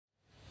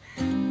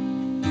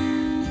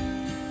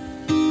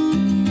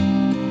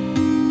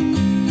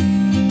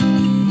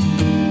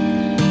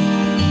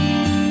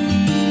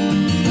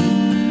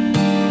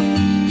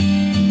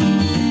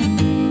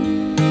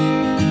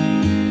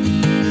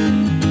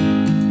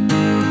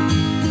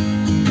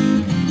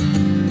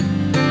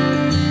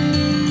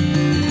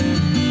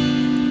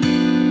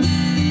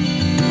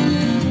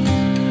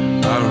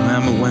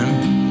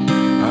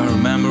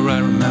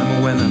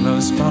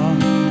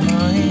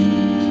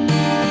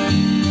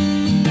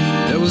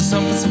was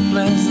something so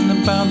pleasant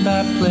about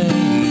that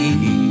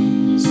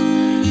place.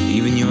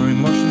 Even your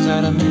emotions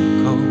had an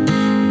echo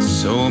with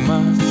so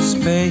much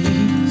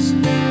space.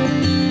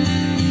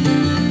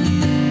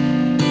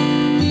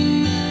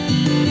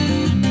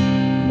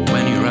 But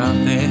when you're out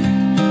there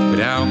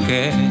without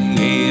care,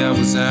 yeah, I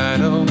was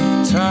out of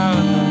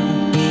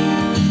touch.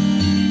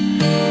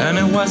 And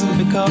it wasn't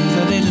because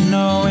I didn't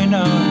know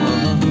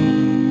enough.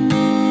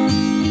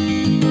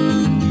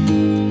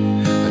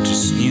 I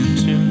just knew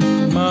too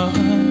much.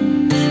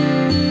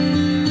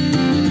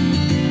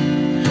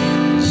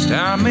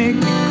 Stop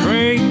making me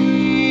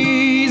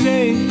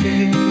crazy.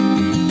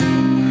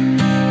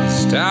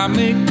 Stop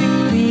making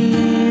me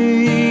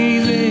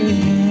crazy.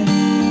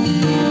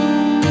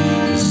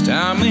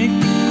 Stop making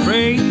me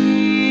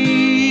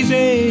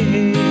crazy.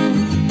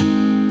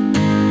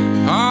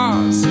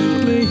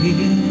 Possibly.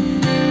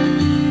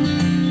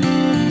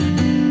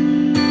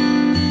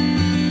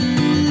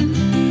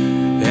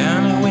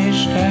 And I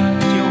wish that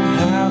you're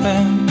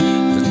having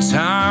the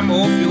time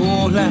of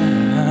your life.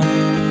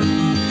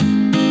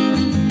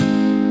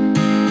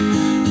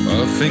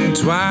 Think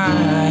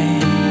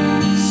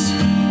twice.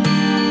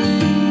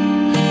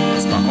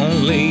 It's my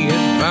only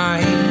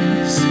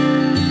advice.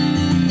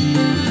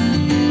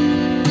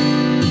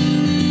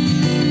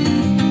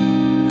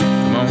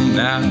 Come on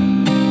now,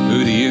 who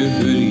do you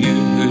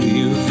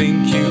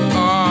think you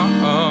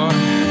are?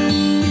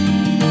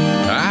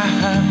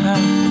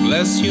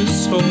 Bless your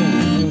soul.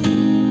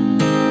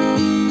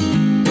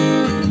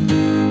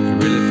 You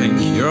really think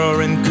you're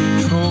in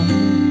control?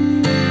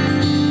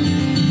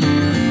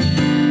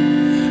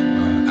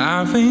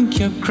 I think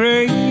you're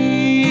crazy.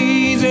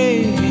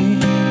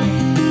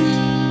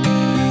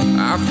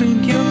 I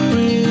think you're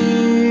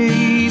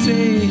crazy.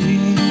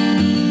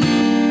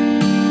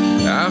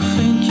 I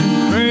think you're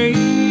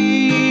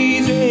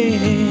crazy.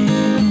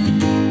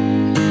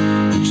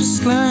 Just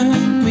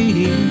like me.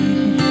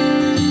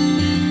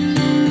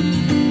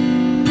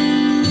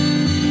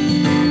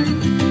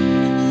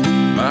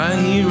 My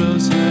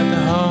heroes had the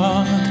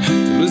heart to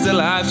lose their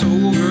lives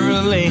over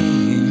a lane.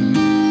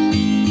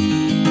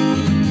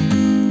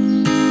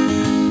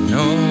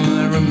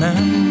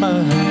 Remember,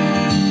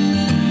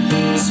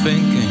 was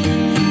thinking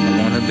I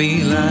wanna be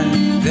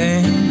like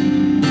them.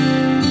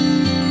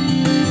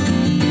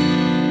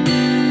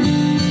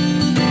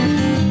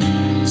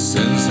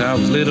 Since I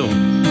was little,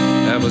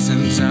 ever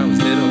since I was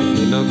little,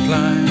 it looked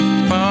like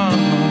fun.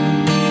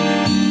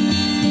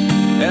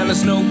 And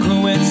there's no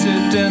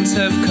coincidence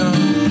have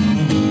come.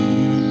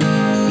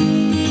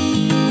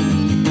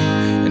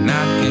 And I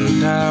can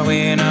die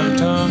when I'm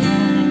done.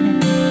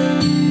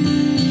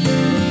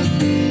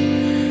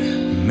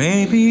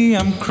 Maybe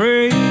I'm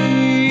crazy.